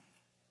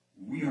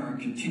are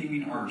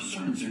continuing our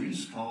sermon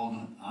series called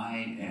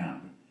I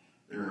Am.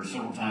 There are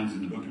several times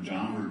in the book of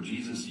John where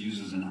Jesus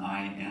uses an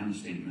I am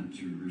statement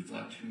to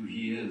reflect who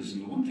he is.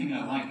 And the one thing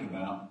I like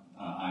about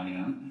I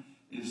am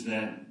is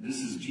that this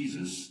is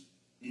Jesus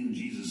in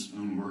Jesus'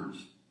 own words.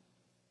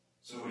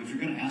 So if you're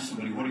going to ask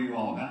somebody, what are you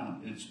all about?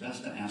 It's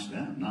best to ask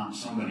them, not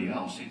somebody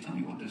else. Hey, tell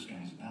me what this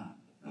guy's about.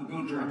 No,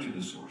 go direct to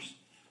the source.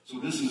 So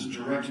this is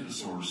direct to the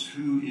source.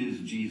 Who is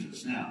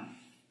Jesus? Now,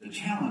 the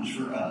challenge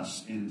for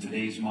us in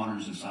today's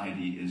modern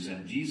society is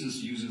that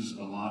Jesus uses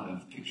a lot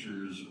of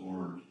pictures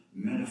or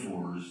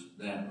metaphors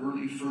that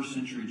early first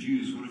century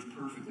Jews would have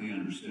perfectly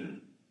understood,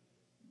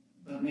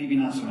 but maybe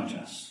not so much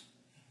us.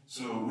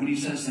 So when he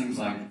says things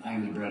like, I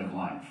am the bread of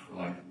life, we're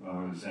like,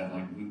 oh, is that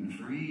like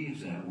gluten-free?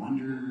 Is that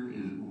wonder?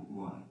 Is it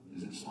what?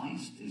 Is it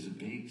sliced? Is it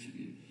baked?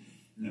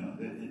 No,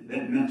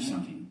 that meant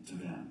something to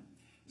them.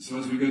 So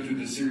as we go through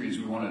this series,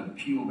 we want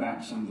to peel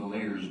back some of the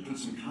layers, put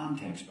some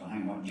context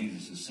behind what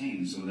Jesus is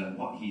saying so that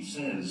what he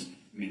says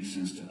makes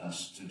sense to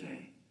us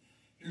today.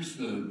 Here's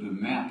the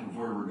map of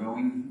where we're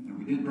going.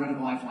 We did Bread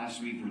of Life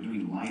last week. We're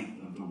doing Light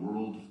of the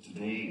World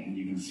today, and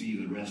you can see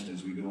the rest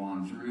as we go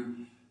on through.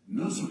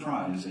 No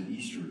surprise that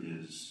Easter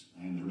is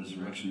I am the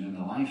resurrection and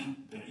the life.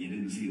 Bet you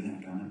didn't see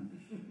that coming,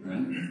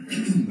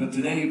 right? But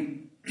today,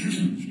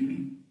 excuse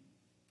me,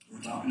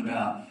 we're talking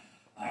about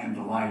I am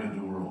the light of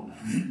the world.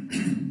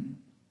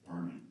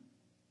 Pardon me.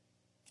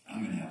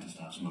 I'm going to have to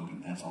stop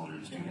smoking. That's all there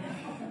is to it.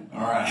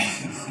 All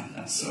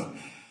right. So,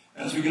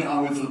 as we get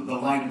on with the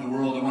light of the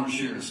world, I want to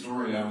share a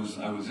story. I was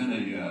in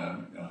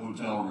a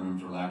hotel room,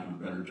 for lack of a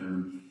better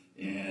term,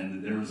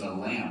 and there was a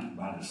lamp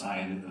by the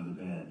side of the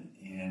bed.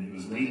 And it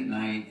was late at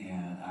night,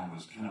 and I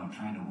was kind of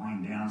trying to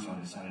wind down, so I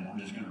decided I'm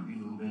just going to read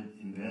a little bit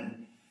in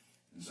bed.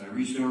 And so I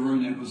reached over,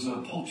 and it was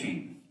a pull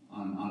chain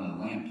on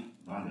a lamp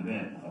by the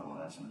bed. I thought, well,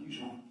 that's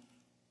unusual.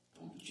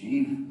 Pulled the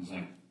chain. I was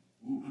like,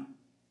 ooh,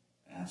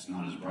 that's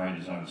not as bright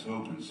as I was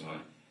hoping. So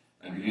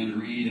I began to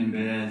read in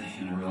bed,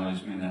 and I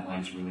realized, man, that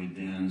light's really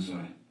dim. So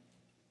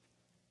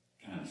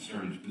I kind of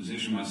started to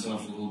position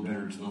myself a little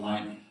better to the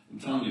light. I'm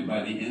telling you,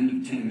 by the end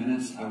of 10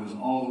 minutes, I was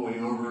all the way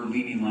over,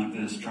 leaning like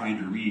this, trying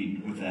to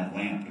read with that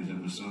lamp because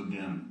it was so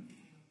dim.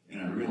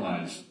 And I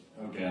realized,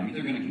 okay, I'm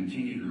either going to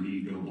continue to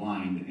read, go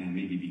blind, and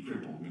maybe be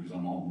crippled because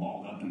I'm all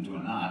balled up into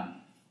a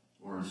knot,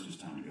 or it's just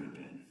time to go to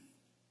bed.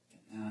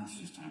 No, it's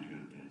just time to go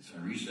to bed. So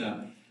I reached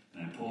up,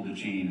 and I pulled the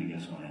chain, and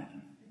guess what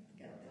happened?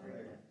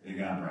 It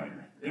got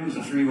brighter. It was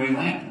a three-way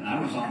lamp, and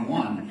I was on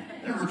one.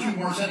 There were two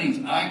more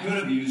settings I could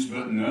have used,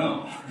 but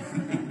no.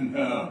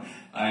 No,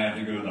 I had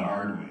to go the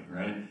hard way,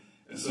 right?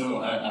 And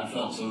so I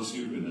felt so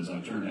stupid as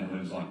I turned that.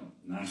 It was like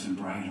nice and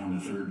bright on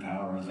the third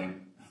power. I was like,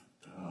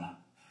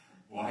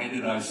 why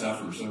did I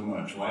suffer so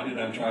much? Why did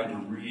I try to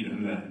read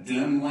in that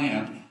dim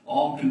lamp,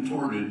 all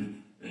contorted?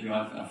 You know,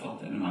 I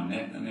felt that in my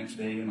neck the next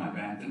day, in my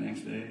back the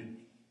next day.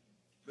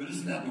 But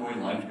isn't that the way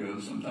life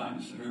goes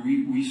sometimes? I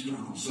mean, we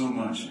struggle so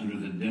much under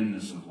the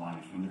dimness of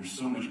life. When there's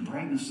so much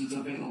brightness that's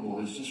available,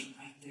 it's just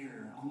right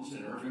there, almost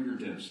at our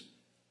fingertips.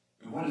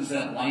 And what is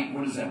that light?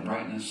 What is that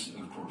brightness?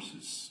 Of course,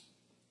 it's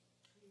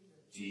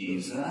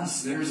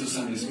Jesus. There's a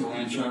Sunday school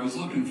answer I was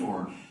looking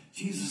for.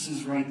 Jesus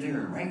is right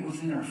there, right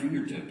within our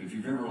fingertip. If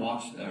you've ever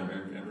watched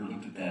or ever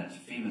looked at that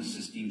famous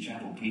Sistine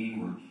Chapel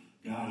painting where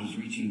God is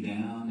reaching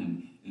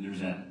down and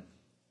there's that,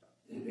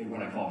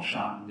 what I call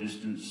shot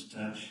distance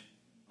touch,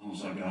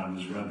 almost like God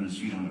was rubbing his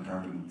feet on the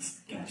carpet and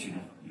gotcha.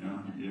 You know,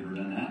 have you ever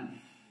done that?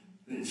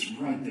 It's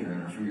right there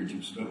at our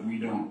fingertips, but we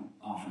don't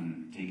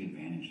often take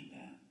advantage of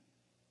that.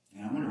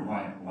 And I wonder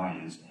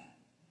why is that?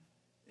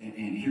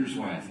 And here's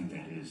why I think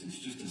that is. It's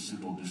just a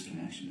simple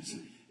disconnection.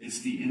 It's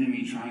the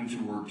enemy trying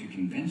to work to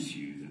convince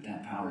you that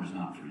that power is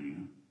not for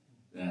you,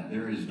 that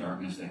there is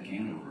darkness that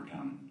can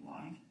overcome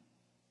light.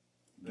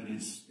 But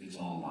it's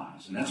all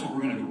lies. And that's what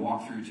we're going to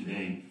walk through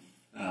today.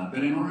 But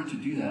in order to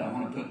do that, I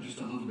want to put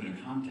just a little bit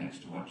of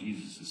context to what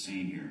Jesus is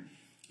saying here.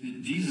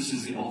 Jesus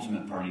is the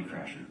ultimate party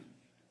crasher.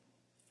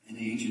 And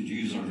the ancient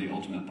Jews are the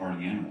ultimate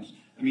party animals.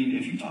 I mean,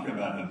 if you talk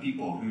about a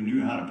people who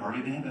knew how to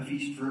party, they had a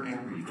feast for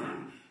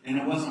everything. And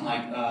it wasn't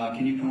like,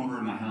 can you come over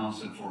to my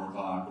house at 4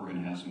 o'clock? We're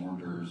going to have some hors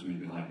d'oeuvres,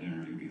 maybe light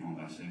dinner, you'll be home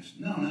by 6.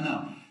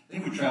 No. They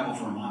would travel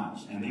for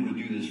miles, and they would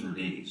do this for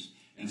days.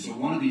 And so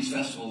one of these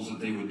festivals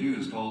that they would do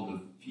is called the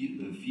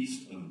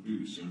Feast of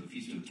Booths, or the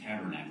Feast of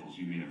Tabernacles.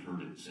 You may have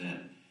heard it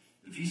said.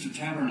 The Feast of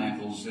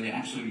Tabernacles, they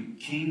actually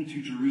came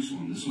to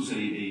Jerusalem. This was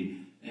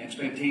an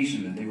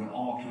expectation that they would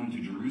all come to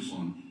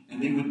Jerusalem,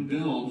 and they would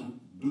build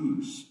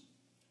booths.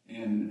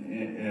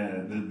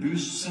 And the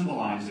booths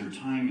symbolized their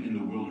time in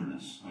the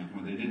wilderness, like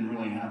when they didn't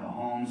really have a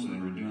home, so they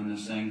were doing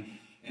this thing.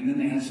 And then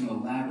they had some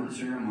elaborate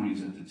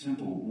ceremonies at the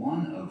temple,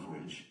 one of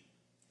which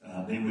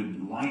they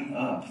would light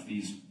up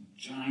these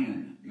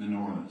giant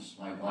menorahs,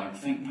 like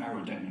think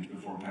pyrotechnics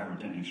before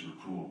pyrotechnics were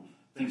cool.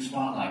 Think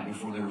spotlight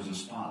before there was a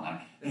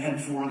spotlight. They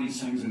had 4 of these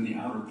things in the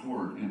outer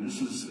court, and this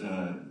is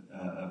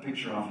a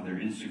picture off of their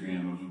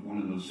Instagram of one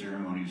of those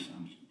ceremonies.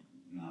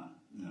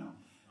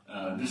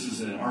 This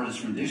is an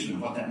artist's rendition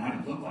of what that might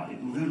have looked like.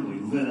 It literally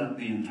lit up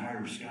the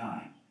entire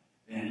sky.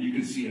 And you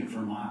could see it for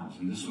miles.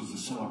 And this was the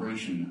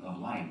celebration of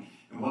light.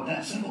 And what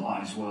that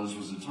symbolized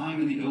was a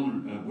time in the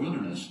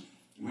wilderness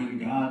when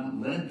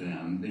God led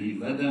them. He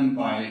led them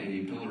by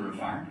a pillar of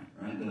fire,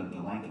 right? The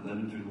light that led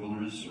them through the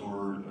wilderness,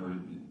 or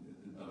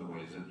other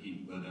ways that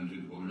he led them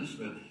through the wilderness.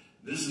 But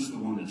this is the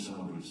one that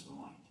celebrates the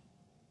light.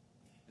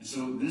 And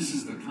so this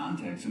is the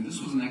context. And this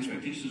was an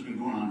expectation that's been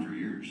going on for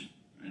years,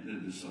 right?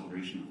 The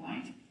celebration of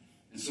light.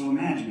 And so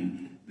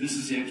imagine, this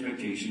is the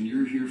expectation.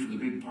 You're here for the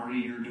big party.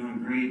 You're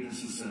doing great.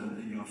 This is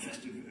a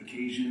festive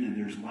occasion, and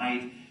there's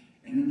light.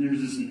 And then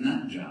there's this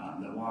nut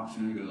job that walks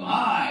in and goes,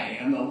 I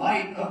am the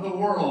light of the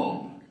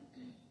world.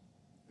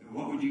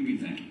 What would you be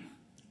thinking?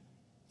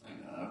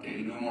 Like,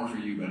 okay, no more for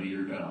you, buddy.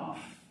 You're cut off.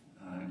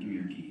 Give me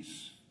your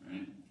keys,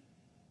 right?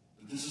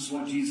 But this is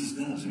what Jesus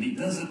does, and he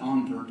does it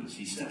on purpose.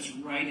 He steps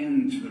right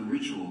into the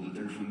ritual that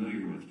they're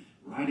familiar with,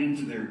 right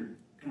into their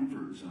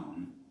comfort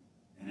zone,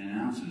 and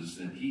announces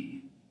that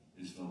he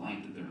is the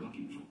light that they're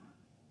looking for.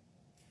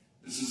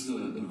 This is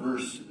the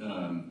verse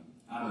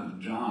out of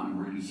John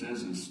where he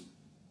says this.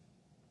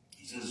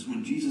 He says,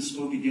 when Jesus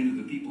spoke again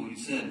to the people, he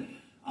said,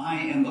 I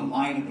am the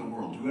light of the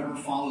world. Whoever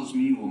follows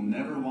me will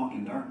never walk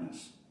in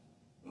darkness,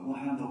 but will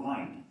have the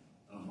light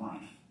of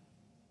life.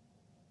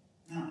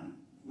 Now,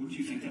 wouldn't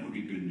you think that would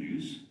be good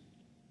news?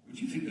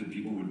 Would you think that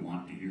people would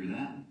want to hear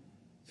that?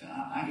 So,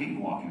 I hate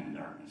walking in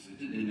darkness.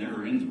 It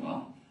never ends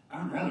well.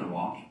 I would rather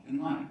walk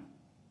in light.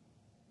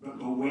 But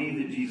the way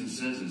that Jesus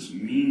says this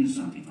means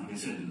something. Like I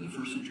said, the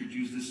first century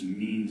Jews, this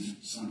means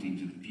something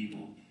to the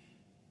people.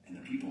 And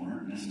the people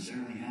aren't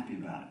necessarily happy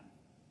about it.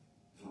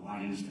 So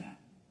why is that?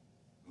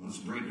 Well, let's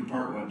break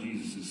apart what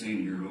Jesus is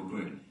saying here real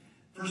quick.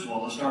 First of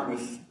all, let's start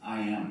with I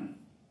am.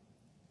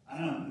 I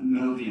don't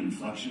know the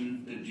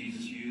inflection that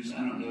Jesus used. I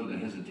don't know the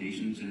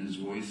hesitations in his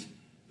voice.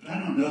 But I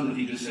don't know that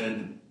he just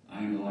said, I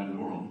am the light of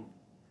the world.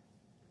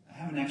 I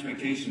have an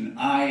expectation.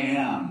 I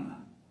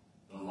am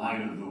the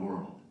light of the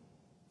world.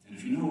 And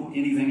if you know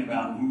anything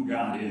about who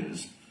God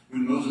is,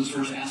 when Moses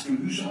first asked him,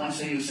 who shall I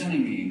say is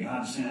sending me? And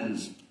God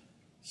says,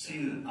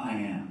 say that I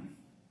am.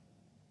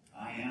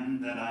 I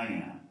am that I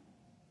am.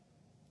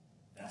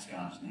 That's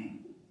God's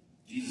name.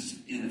 Jesus,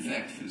 in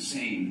effect, is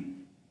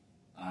saying,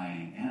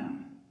 I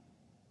am.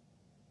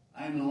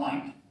 I am the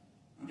light.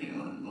 Okay,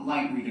 the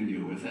light we can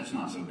deal with. That's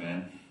not so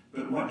bad.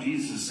 But what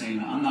Jesus is saying,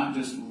 I'm not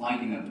just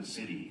lighting up a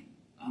city.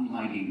 I'm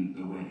lighting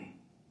the way.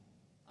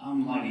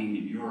 I'm lighting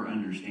your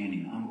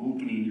understanding. I'm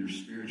opening your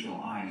spiritual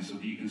eyes so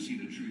that you can see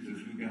the truth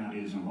of who God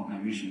is and what my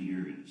mission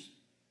here is.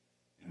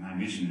 And my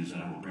mission is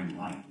that I will bring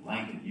light.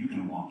 Light that you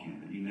can walk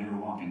in, that you never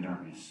walk in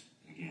darkness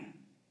again.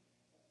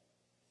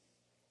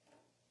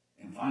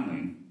 And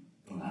finally,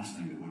 the last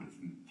thing that would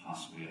have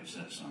possibly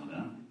upset some of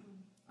them,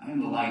 I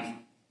am the light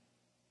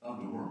of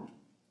the world.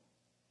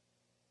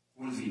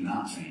 What is he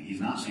not saying? He's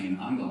not saying,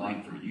 I'm the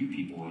light for you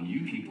people, and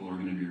you people are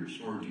going to be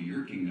restored to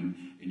your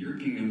kingdom, and your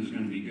kingdom is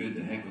going to be good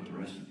to heck with the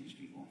rest of these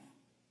people.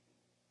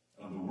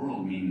 Of the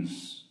world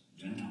means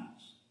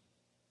Gentiles.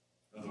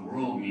 Of the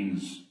world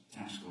means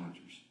tax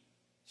collectors,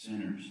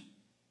 sinners,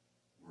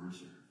 word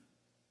servers.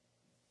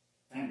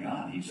 Thank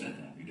God he said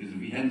that, because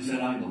if he hadn't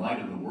said, I am the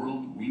light of the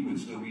world, we would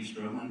still be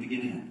struggling to get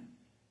in,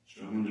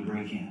 struggling to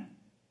break in.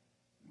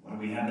 What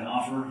do we have to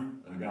offer?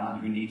 A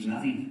God who needs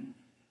nothing?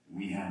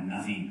 We have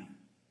nothing.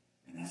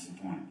 And that's the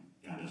point.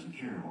 God doesn't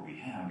care what we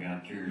have.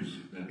 God cares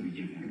that we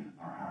give him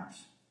our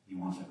hearts. He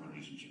wants that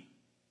relationship.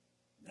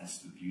 That's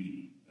the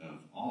beauty of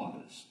all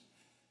of this.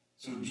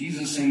 So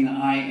Jesus saying,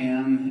 I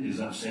am, is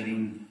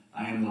upsetting.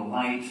 I am the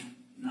light,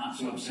 not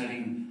so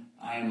upsetting.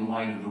 I am the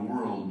light of the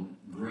world.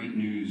 Great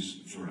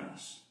news for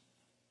us.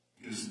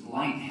 Because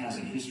light has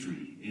a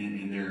history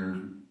in their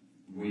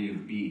way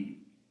of being.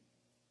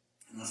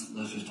 And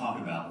let's just talk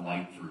about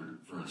light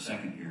for a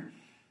second here.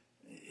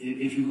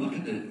 If you look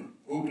at the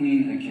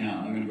opening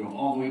account, I'm going to go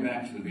all the way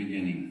back to the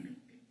beginning.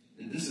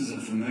 This is a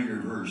familiar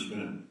verse,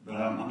 but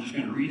I'm just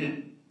going to read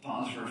it,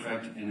 pause for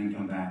effect, and then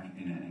come back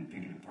and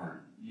pick it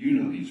apart. You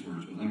know these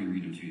words, but let me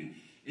read them to you.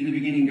 In the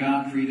beginning,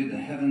 God created the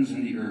heavens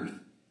and the earth.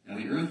 Now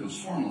the earth was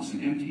formless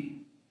and empty.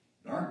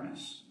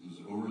 Darkness was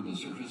over the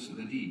surface of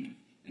the deep,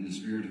 and the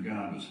Spirit of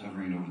God was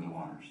hovering over the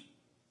waters.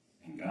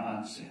 And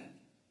God said,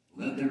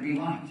 let there be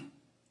light.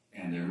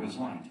 And there was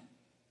light.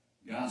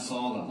 God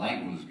saw that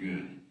light was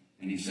good,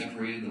 and he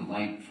separated the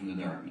light from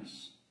the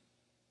darkness.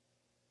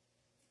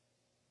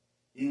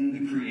 In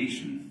the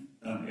creation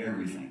of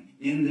everything,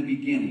 in the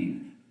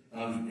beginning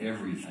of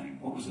everything,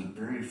 what was the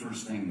very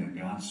first thing that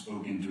God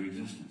spoke into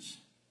existence?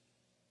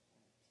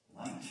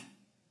 Light.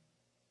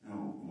 Now,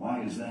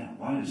 why is that?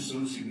 Why is it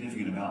so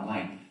significant about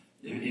light?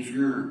 If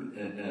you're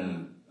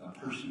a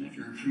person, if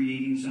you're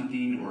creating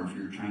something, or if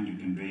you're trying to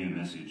convey a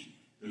message,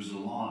 there's a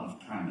law of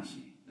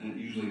primacy. And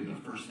usually the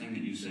first thing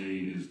that you say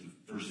is the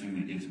first thing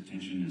that gets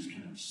attention, is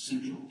kind of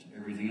central to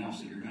everything else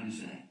that you're going to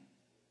say.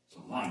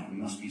 So light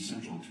must be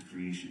central to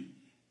creation.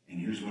 And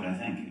here's what I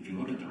think. If you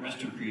look at the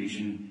rest of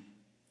creation,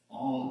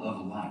 all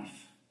of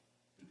life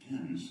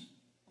depends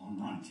on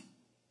light.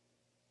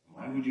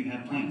 Why would you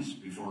have plants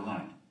before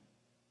light?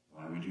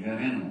 Why would you have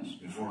animals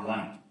before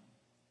light?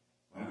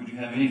 Why would you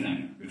have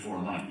anything before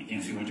light? You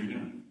can't see what you're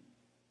doing.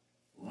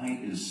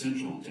 Light is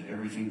central to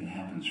everything that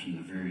happens from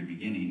the very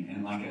beginning.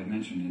 And like I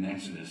mentioned in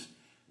Exodus,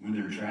 when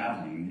they're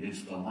traveling,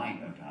 it's the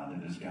light of God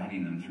that is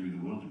guiding them through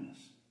the wilderness.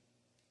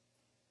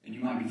 And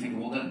you might be thinking,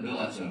 well, Bill,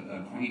 that's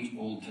a quaint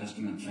Old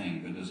Testament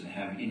thing, but does it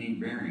have any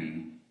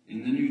bearing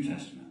in the New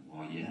Testament?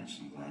 Well, yes,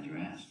 I'm glad you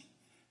asked.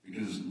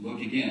 Because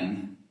look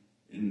again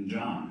in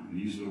John.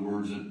 These are the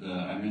words that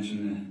I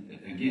mentioned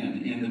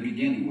again. In the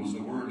beginning was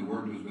the Word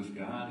was with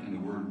God, and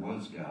the Word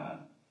was God.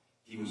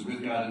 He was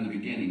with God in the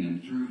beginning,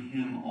 and through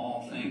him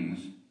all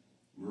things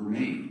were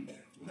made.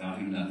 Without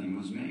him nothing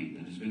was made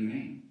that has been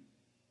made.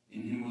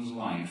 In him was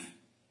life,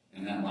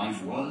 and that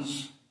life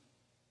was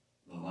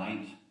the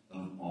light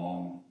of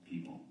all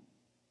people.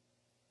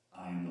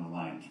 I am the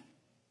light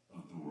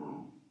of the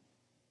world.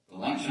 The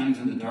light shines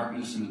in the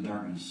darkness, and the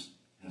darkness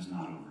has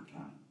not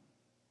overcome.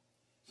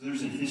 So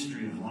there's a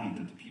history of light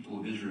that the people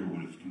of Israel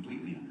would have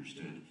completely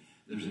understood.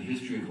 There's a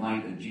history of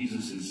light that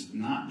Jesus is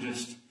not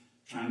just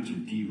trying to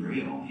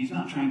derail. He's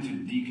not trying to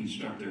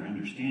deconstruct their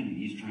understanding.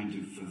 He's trying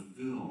to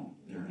fulfill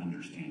their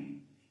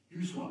understanding.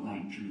 Here's what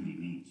light truly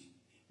means.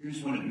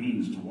 Here's what it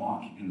means to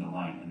walk in the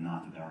light and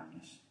not the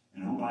darkness.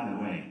 And oh, by the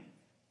way,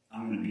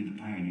 I'm going to be the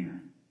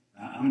pioneer.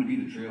 I'm going to be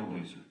the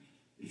trailblazer.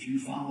 If you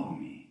follow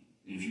me,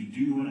 if you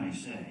do what I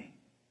say,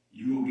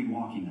 you will be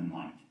walking in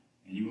light.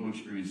 And you will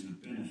experience the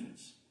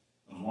benefits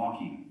of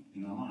walking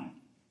in the light.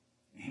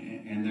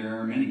 And there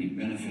are many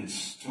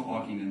benefits to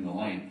walking in the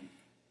light.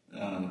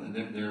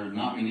 There are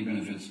not many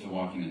benefits to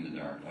walking in the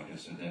dark. Like I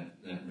said,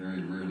 that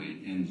very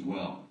rarely ends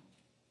well.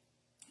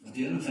 But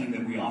the other thing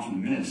that we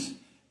often miss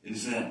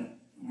is that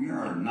we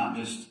are not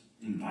just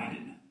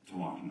invited to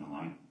walk in the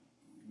light.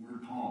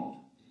 We're called.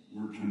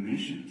 We're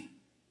commissioned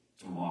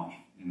to walk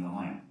in the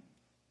light.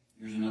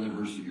 Here's another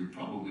verse that you're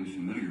probably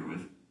familiar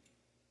with.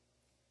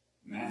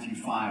 Matthew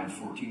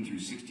 5:14 through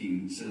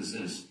 16 says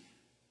this.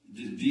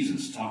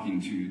 Jesus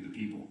talking to the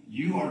people.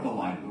 You are the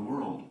light of the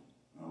world.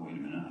 Oh, wait a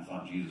minute. I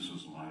thought Jesus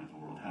was the light of the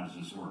world. How does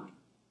this work?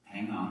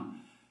 Hang on.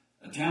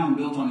 A town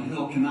built on a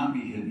hill cannot be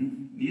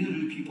hidden. Neither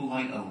do people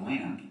light a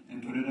lamp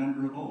and put it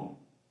under a bowl.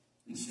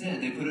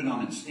 Instead, they put it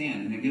on its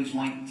stand, and it gives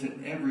light to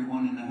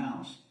everyone in the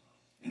house.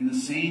 In the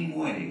same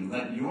way,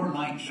 let your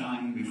light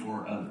shine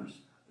before others,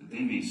 that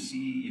they may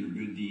see your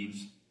good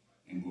deeds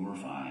and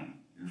glorify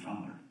your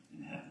Father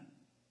in heaven.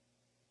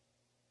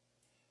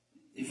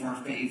 If our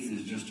faith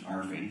is just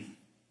our faith,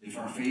 if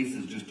our faith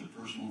is just a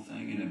personal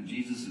thing, and if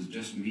Jesus is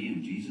just me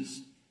and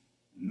Jesus,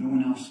 no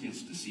one else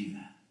gets to see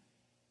that.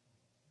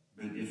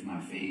 But if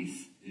my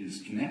faith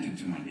is connected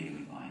to my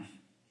daily life,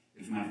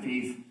 if my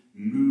faith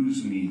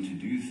moves me to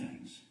do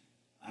things,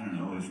 I don't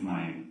know, if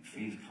my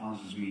faith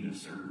causes me to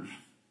serve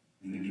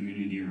in the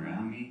community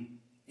around me,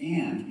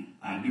 and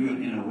I do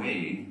it in a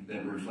way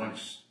that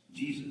reflects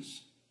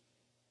Jesus,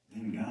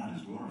 then God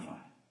is glorified.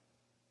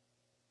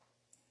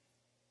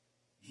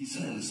 He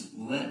says,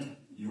 let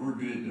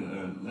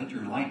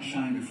your light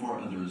shine before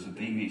others, that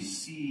they may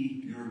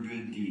see your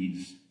good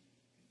deeds.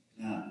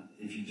 Now,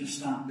 if you just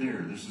stop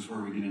there, this is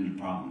where we get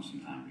into problems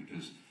sometimes,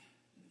 because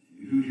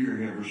who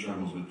here ever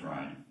struggles with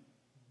pride?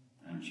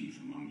 I'm chief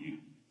among you,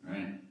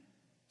 right?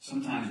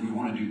 Sometimes we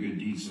want to do good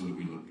deeds so that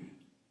we look good.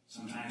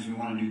 Sometimes we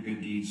want to do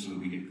good deeds so that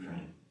we get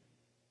credit.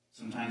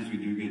 Sometimes we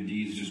do good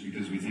deeds just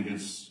because we think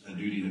it's a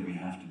duty that we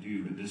have to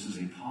do, but this is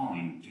a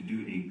calling to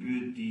do a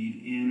good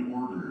deed in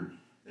order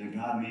that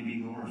God may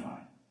be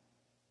glorified.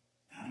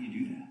 How do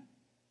you do that?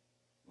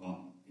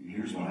 Well,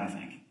 here's what I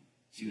think.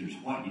 See, there's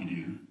what you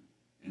do,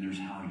 and there's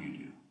how you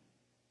do.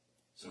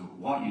 So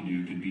what you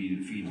do could be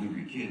to feed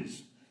hungry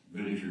kids,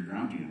 but if you're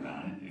grumpy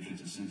about it, if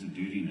it's a sense of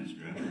duty and it's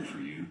directed for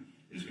you,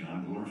 is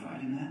God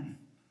glorified in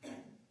that?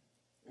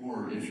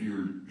 Or if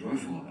you're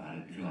joyful about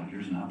it, if you're like,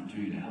 here's an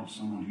opportunity to help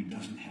someone who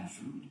doesn't have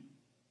food.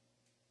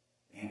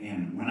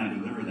 And when I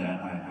deliver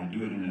that, I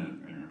do it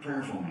in a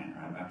prayerful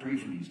manner. I pray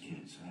for these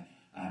kids.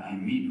 I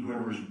meet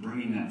whoever's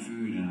bringing that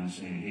food, and I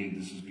say, hey,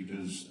 this is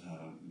because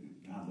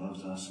God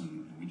loves us,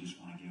 and we just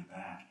want to give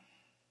back.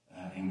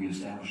 And we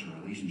establish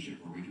a relationship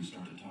where we can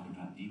start to talk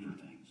about deeper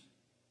things.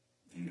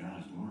 Then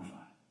God is glorified.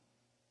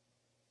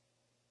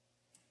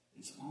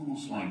 It's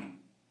almost like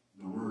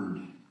the word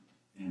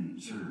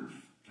and serve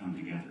come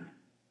together.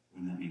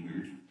 Wouldn't that be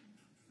weird?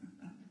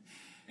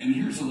 And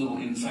here's a little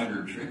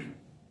insider trick.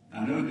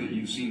 I know that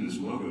you've seen this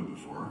logo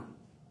before,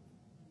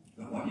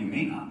 but what you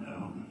may not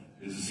know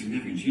is the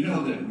significance. You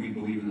know that we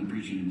believe in the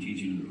preaching and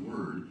teaching of the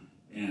word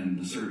and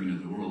the serving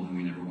of the world, and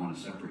we never want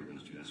to separate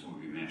those two. That's why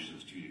we mash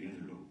those two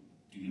together. But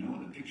do you know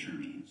what the picture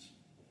means?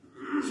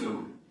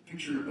 So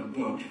picture a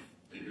book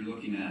that you're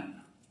looking at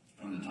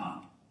from the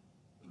top.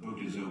 The book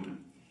is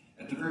open.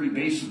 At the very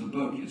base of the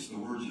book, it's the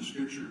words of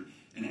Scripture.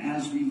 And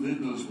as we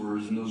live those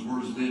words, and those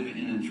words live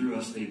in and through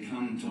us, they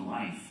come to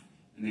life.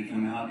 And they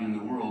come out in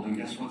the world. And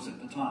guess what's at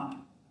the top?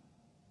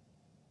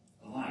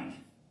 A light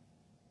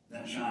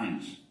that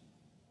shines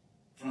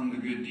from the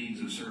good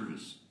deeds of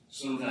service,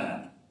 so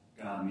that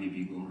God may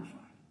be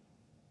glorified.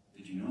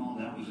 Did you know all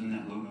that was in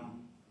that logo?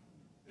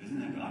 Isn't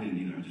that? I didn't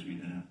either. I just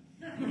made that up.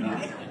 No,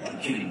 I'm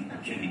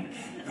kidding.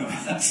 No,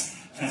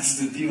 that's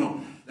the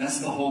deal. That's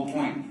the whole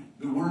point.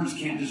 The words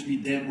can't just be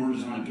dead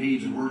words on a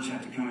page. The words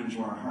have to come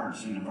into our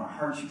hearts. And if our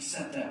hearts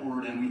accept that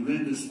word and we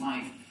live this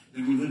life,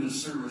 then we live a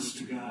service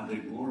to God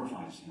that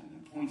glorifies Him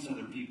and points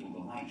other people. The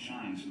light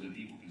shines so that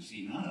people can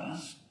see not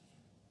us,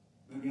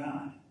 but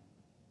God.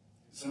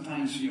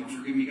 Sometimes,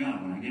 forgive me,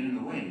 God, when I get in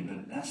the way,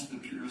 but that's the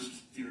purest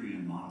theory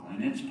and model,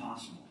 and it's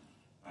possible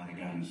by the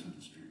guidance of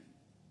the Spirit.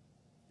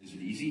 Is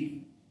it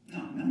easy?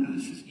 No, none of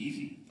this is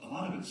easy. A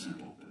lot of it's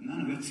simple, but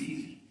none of it's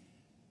easy.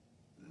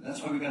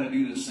 That's why we got to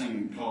do this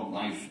thing called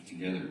life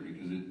together,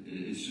 because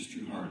it's just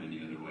too hard any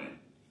other way.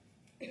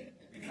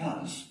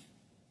 Because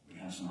we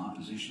have some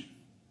opposition.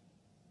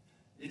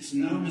 It's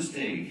no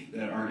mistake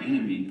that our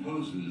enemy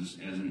poses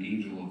as an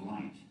angel of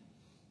light.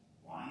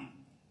 Why?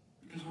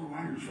 Because we're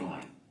wired for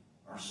light.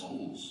 Our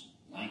souls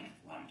like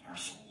light. Our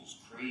souls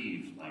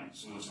crave light.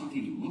 So if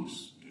something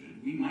looks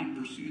good, we might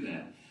pursue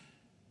that.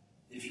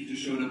 If he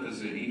just showed up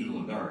as an angel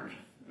of dark,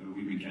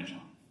 we would catch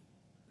on.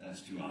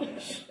 That's too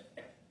obvious.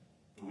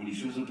 But when he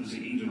shows up as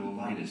an angel of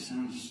light, it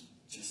sounds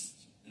just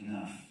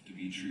enough to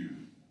be true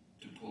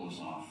to pull us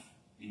off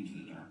into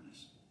the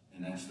darkness.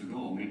 And that's the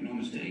goal. Make no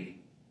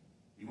mistake.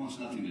 He wants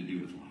nothing to do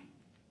with light.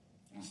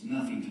 He wants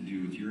nothing to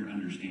do with your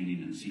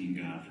understanding and seeing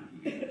God for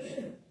who He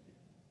is.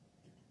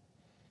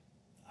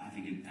 I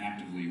think it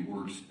actively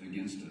works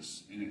against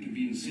us. And it can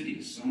be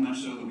insidious, so much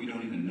so that we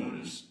don't even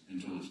notice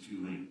until it's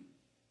too late.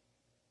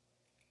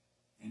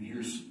 And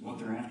here's what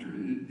they're after.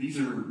 These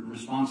are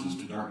responses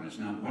to darkness.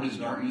 Now, what is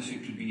darkness?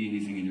 It could be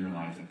anything in your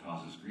life that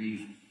causes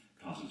grief,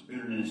 causes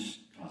bitterness,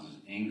 causes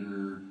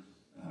anger,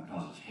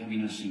 causes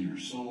heaviness in your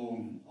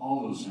soul.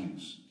 All those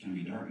things can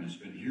be darkness.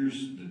 But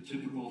here's the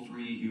typical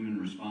 3 human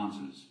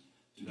responses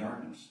to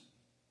darkness.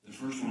 The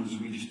first one is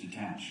we just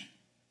detach.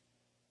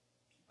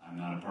 I'm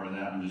not a part of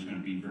that. I'm just going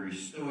to be very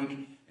stoic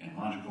and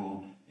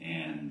logical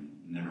and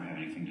never have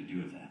anything to do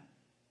with that.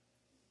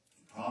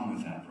 The problem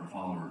with that for a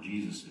follower of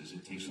Jesus is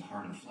it takes a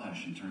heart of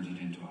flesh and turns it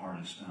into a heart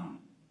of stone.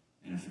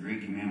 And if the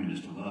great commandment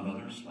is to love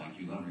others like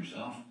you love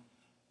yourself,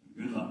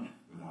 good luck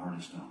with a heart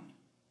of stone.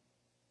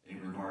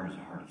 It requires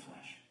a heart of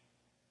flesh.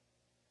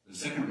 The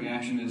second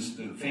reaction is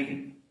to fake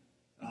it.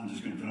 I'm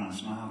just going to put on a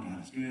smile.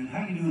 God is good.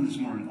 How are you doing this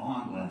morning?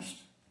 Oh, I'm blessed.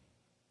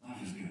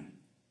 Life is good.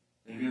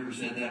 Have you ever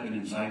said that, but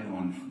inside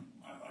going,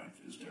 my life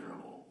is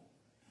terrible?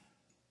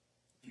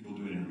 People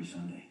do it every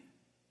Sunday.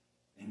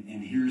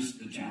 And here's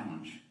the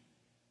challenge.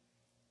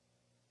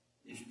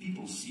 If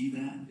people see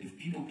that, if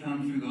people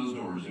come through those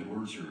doors at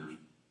Word Serve,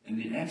 and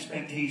the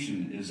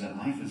expectation is that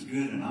life is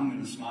good, and I'm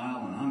going to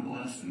smile, and I'm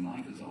blessed, and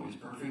life is always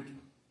perfect,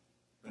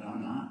 but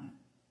I'm not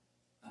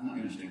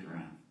going to stick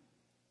around,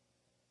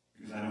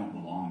 because I don't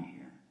belong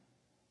here.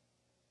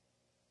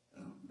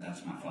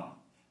 That's my thought.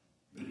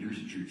 But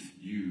here's the truth.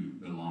 You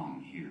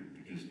belong here,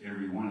 because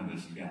every one of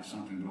us has got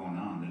something going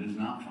on that is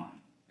not fine,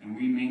 and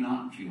we may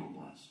not feel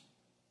blessed.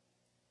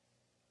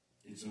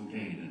 It's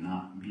okay to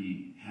not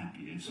be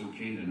happy. It's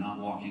okay to not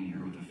walk in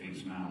here with a fake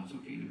smile. It's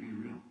okay to be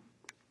real.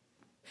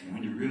 And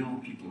when you're real,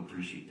 people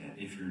appreciate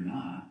that. If you're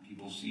not,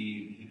 people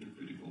see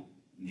hypocritical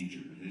nature.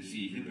 They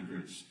see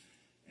hypocrites.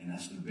 And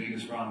that's the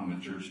biggest problem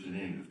with church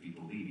today, with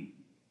people leaving.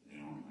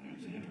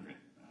 It's a hypocrite.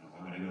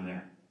 Why would I go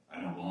there?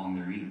 I don't belong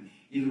there either.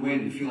 Either way,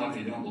 they feel like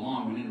they don't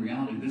belong, when in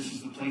reality, this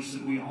is the place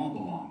that we all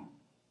belong.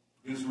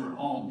 Because we're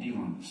all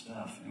dealing with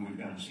stuff, and we've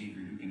got a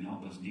Savior who can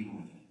help us deal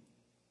with it.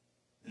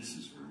 This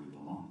is where we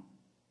belong.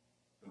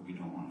 But we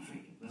don't want to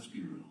fake it. Let's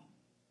be real.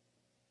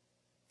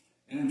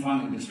 And then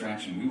finally,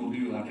 distraction. We will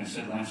do, like I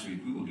said last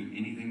week, we will do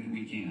anything that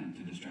we can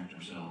to distract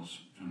ourselves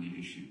from the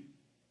issue.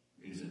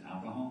 Is it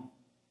alcohol?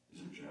 Is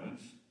it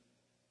drugs?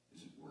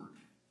 Is it work?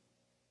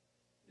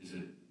 Is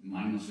it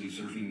mindlessly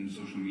surfing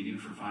social media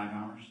for 5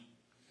 hours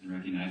and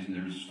recognizing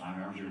there's 5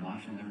 hours of your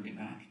life you'll never get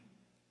back?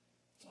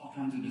 It's all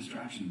kinds of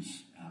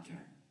distractions out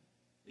there.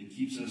 It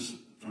keeps us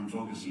from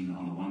focusing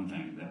on the one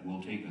thing that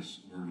will take us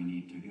where we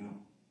need to go.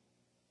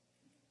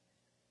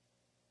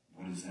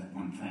 What is that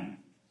one thing?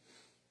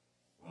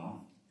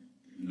 Well,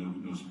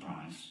 no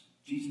surprise.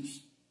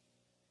 Jesus,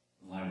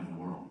 the light of the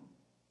world.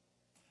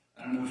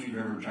 I don't know if you've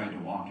ever tried to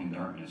walk in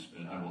darkness,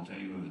 but I will tell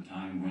you of a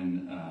time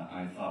when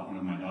I thought one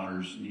of my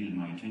daughters needed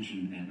my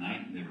attention at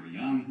night. They were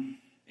young,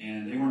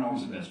 and they weren't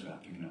always the best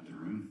about picking up the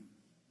room.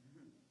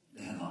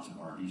 They had lots of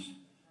Barbies.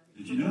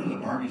 Did you know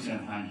that Barbies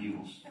have high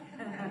heels?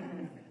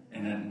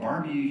 And that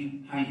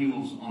Barbie high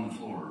heels on the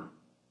floor,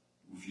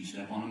 if you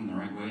step on them the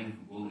right way,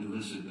 will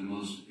elicit the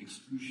most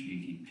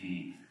excruciating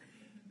pain.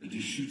 It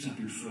just shoots up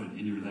your foot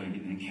and your leg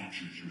and then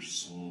captures your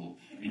soul.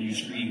 And you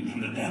scream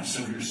from the depths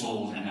of your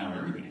soul, and now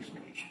everybody's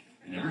awake.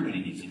 And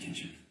everybody needs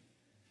attention.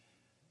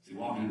 See,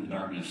 walking in the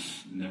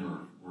darkness never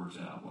works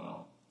out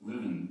well.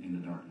 Living in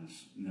the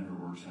darkness never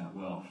works out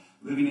well.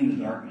 Living in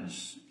the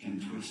darkness can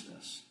twist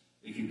us.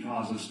 It can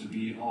cause us to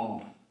be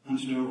all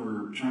hunched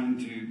over trying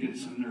to get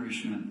some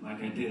nourishment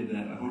like I did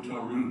at a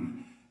hotel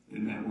room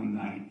in that one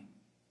night.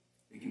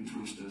 It can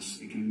twist us.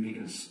 It can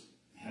make us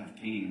have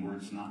pain where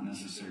it's not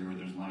necessary, where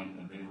there's light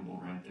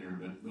available right there.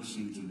 But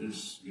listen to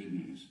this good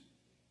news.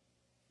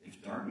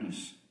 If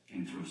darkness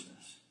can twist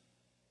us,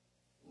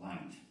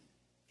 light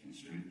can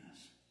straighten us.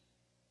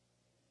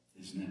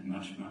 Isn't it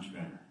much, much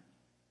better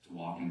to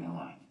walk in the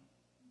light?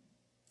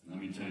 And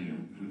let me tell you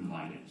who the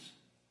light is.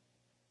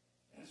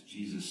 As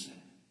Jesus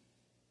said,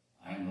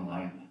 I am the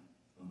light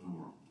of the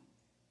world.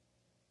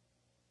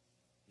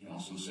 He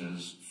also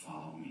says,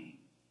 follow me.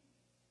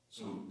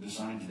 So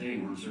decide today,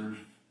 Word Serve,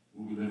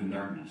 will we live in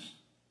darkness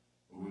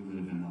or will we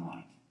live in the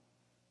light?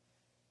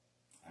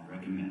 I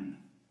recommend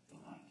the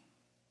light.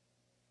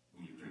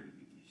 Will you pray with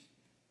me, please?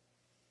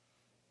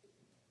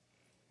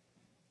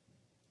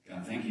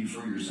 God, thank you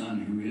for your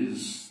Son, who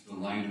is the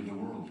light of the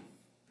world.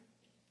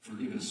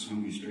 Forgive us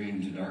when we stray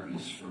into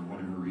darkness for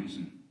whatever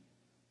reason.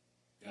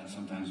 God,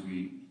 sometimes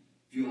we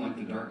feel like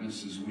the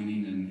darkness is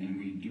winning, and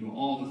we do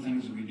all the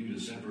things that we do to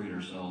separate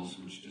ourselves,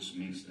 which just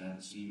makes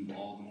that seem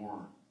all the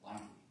more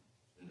likely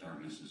that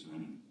darkness is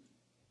winning.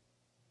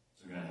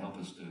 So God, help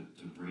us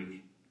to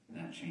break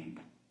that chain.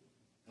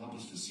 Help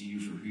us to see you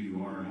for who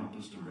you are. Help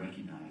us to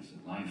recognize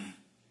that life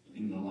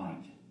in the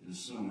light is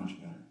so much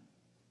better.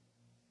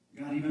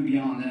 God, even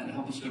beyond that,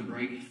 help us to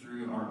break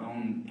through our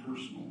own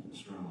personal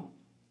struggle.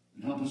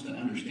 And help us to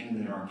understand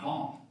that our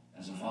call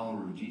as a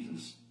follower of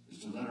Jesus is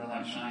to let our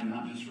light shine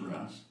not just for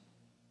us,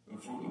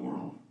 but for the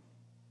world.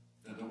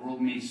 That the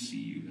world may see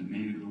you, that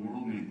maybe the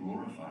world may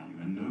glorify you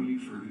and know you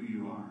for who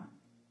you are.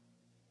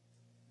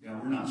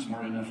 God, we're not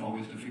smart enough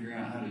always to figure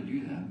out how to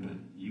do that, but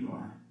you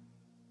are.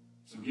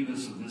 So give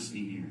us a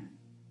listening ear.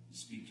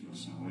 Speak to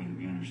us in a way that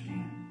we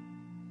understand.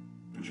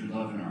 Put your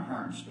love in our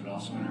hearts, but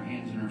also in our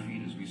hands and our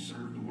feet as we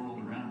serve the world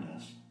around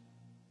us.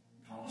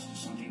 Call us to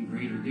something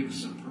greater. Give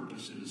us a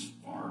purpose that is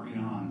far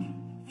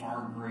beyond,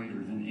 far greater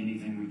than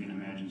anything we can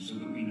imagine, so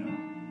that we know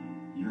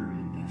you're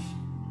in this,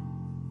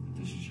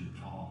 that this is your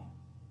call.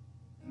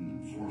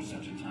 And for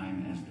such a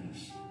time as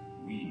this,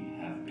 we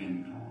have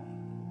been called.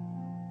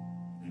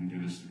 Then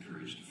give us the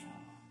courage to follow.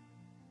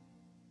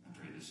 I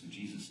pray this in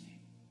Jesus' name.